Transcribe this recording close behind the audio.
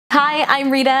Hi,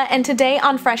 I'm Rita, and today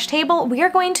on Fresh Table, we are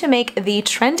going to make the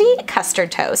trendy custard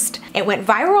toast. It went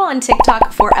viral on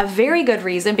TikTok for a very good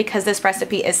reason because this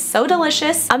recipe is so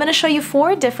delicious. I'm gonna show you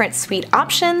 4 different sweet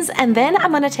options, and then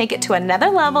I'm gonna take it to another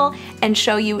level and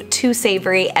show you 2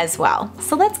 savory as well.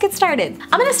 So let's get started.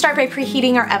 I'm gonna start by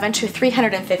preheating our oven to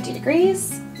 350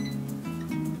 degrees.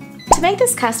 To make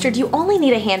this custard, you only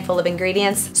need a handful of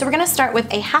ingredients. So we're gonna start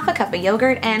with a ½ cup of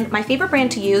yogurt, and my favorite brand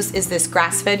to use is this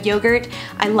grass-fed yogurt.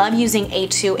 I love using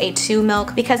A2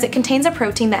 milk because it contains a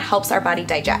protein that helps our body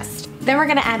digest. Then we're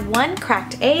gonna add 1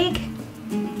 cracked egg.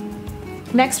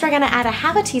 Next, we're gonna add a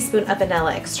 ½ teaspoon of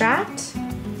vanilla extract.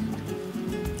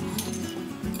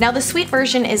 Now the sweet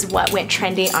version is what went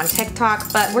trendy on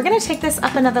TikTok, but we're gonna take this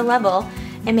up another level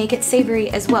and make it savory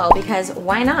as well, because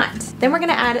why not? Then we're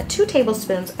gonna add 2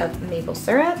 tablespoons of maple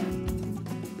syrup.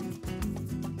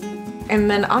 And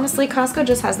then honestly, Costco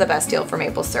just has the best deal for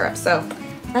maple syrup, so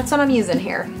that's what I'm using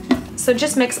here. So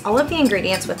just mix all of the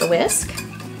ingredients with a whisk.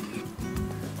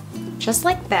 Just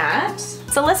like that.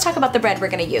 So let's talk about the bread we're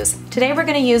gonna use. Today we're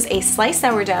gonna use a sliced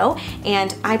sourdough,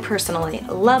 and I personally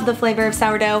love the flavor of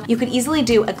sourdough. You could easily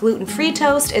do a gluten-free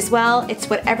toast as well. It's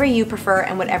whatever you prefer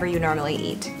and whatever you normally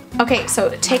eat. Okay, so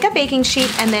take a baking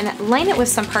sheet and then line it with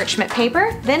some parchment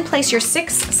paper. Then place your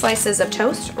 6 slices of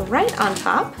toast right on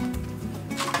top.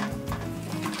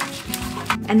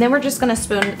 And then we're just gonna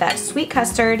spoon that sweet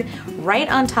custard right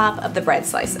on top of the bread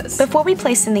slices. Before we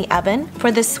place in the oven,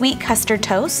 for the sweet custard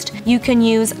toast, you can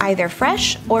use either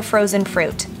fresh or frozen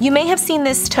fruit. You may have seen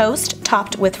this toast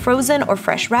topped with frozen or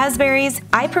fresh raspberries.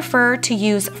 I prefer to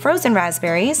use frozen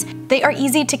raspberries. They are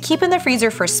easy to keep in the freezer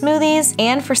for smoothies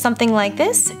and for something like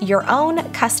this, your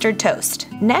own custard toast.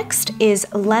 Next is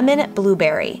lemon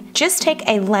blueberry. Just take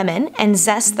a lemon and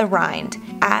zest the rind.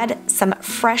 Add some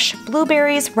fresh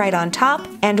blueberries right on top,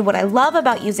 and what I love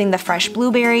about using the fresh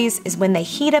blueberries is when they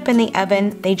heat up in the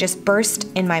oven, they just burst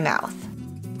in my mouth.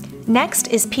 Next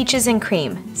is peaches and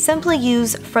cream. Simply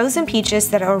use frozen peaches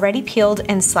that are already peeled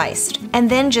and sliced, and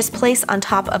then just place on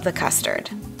top of the custard.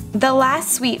 The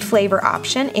last sweet flavor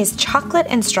option is chocolate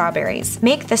and strawberries.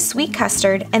 Make the sweet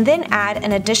custard and then add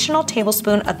an additional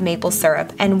tablespoon of maple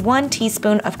syrup and 1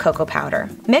 teaspoon of cocoa powder.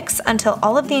 Mix until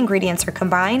all of the ingredients are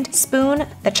combined. Spoon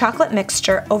the chocolate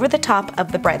mixture over the top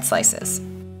of the bread slices.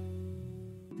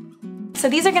 So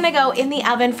these are gonna go in the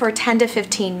oven for 10 to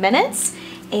 15 minutes,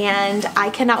 and I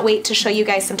cannot wait to show you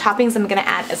guys some toppings I'm gonna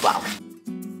add as well.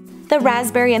 The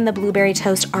raspberry and the blueberry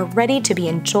toast are ready to be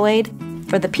enjoyed.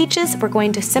 For the peaches, we're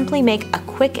going to simply make a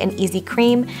quick and easy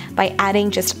cream by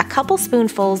adding just a couple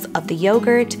spoonfuls of the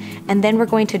yogurt, and then we're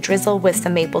going to drizzle with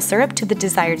some maple syrup to the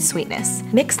desired sweetness.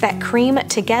 Mix that cream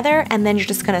together, and then you're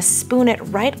just gonna spoon it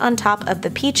right on top of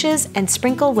the peaches and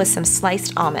sprinkle with some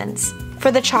sliced almonds. For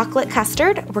the chocolate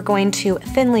custard, we're going to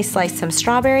thinly slice some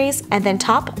strawberries and then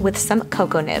top with some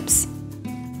cocoa nibs.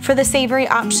 For the savory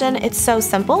option, it's so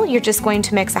simple. You're just going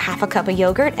to mix a ½ cup of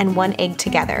yogurt and 1 egg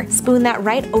together. Spoon that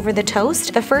right over the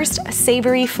toast. The first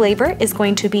savory flavor is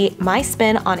going to be my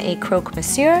spin on a Croque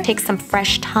monsieur. Take some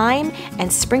fresh thyme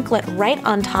and sprinkle it right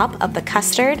on top of the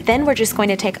custard. Then we're just going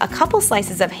to take a couple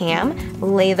slices of ham,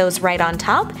 lay those right on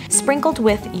top, sprinkled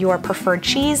with your preferred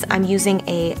cheese. I'm using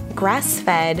a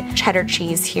grass-fed cheddar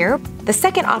cheese here. The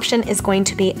second option is going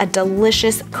to be a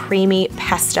delicious creamy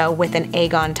pesto with an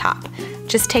egg on top.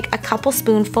 Just take a couple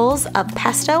spoonfuls of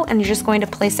pesto and you're just going to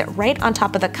place it right on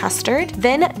top of the custard.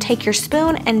 Then take your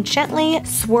spoon and gently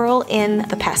swirl in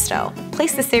the pesto.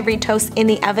 Place the savory toast in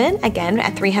the oven, again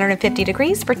at 350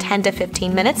 degrees for 10 to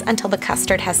 15 minutes until the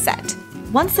custard has set.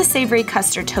 Once the savory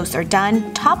custard toasts are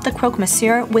done, top the croque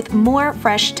monsieur with more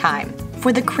fresh thyme.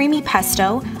 For the creamy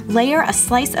pesto, layer a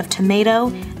slice of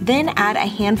tomato, then add a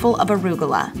handful of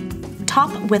arugula.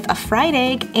 Top with a fried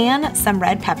egg and some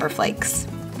red pepper flakes.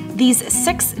 These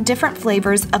 6 different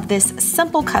flavors of this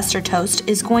simple custard toast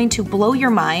is going to blow your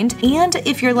mind, and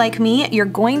if you're like me, you're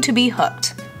going to be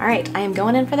hooked. All right, I am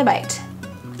going in for the bite.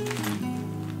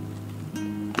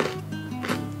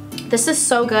 This is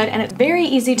so good, and it's very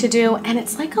easy to do, and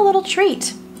it's like a little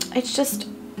treat. It's just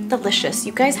delicious.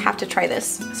 You guys have to try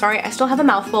this. Sorry, I still have a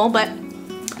mouthful, but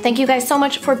thank you guys so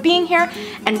much for being here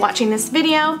and watching this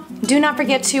video. Do not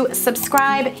forget to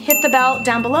subscribe, hit the bell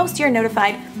down below so you're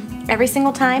notified every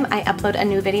single time I upload a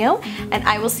new video, and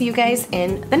I will see you guys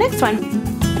in the next one.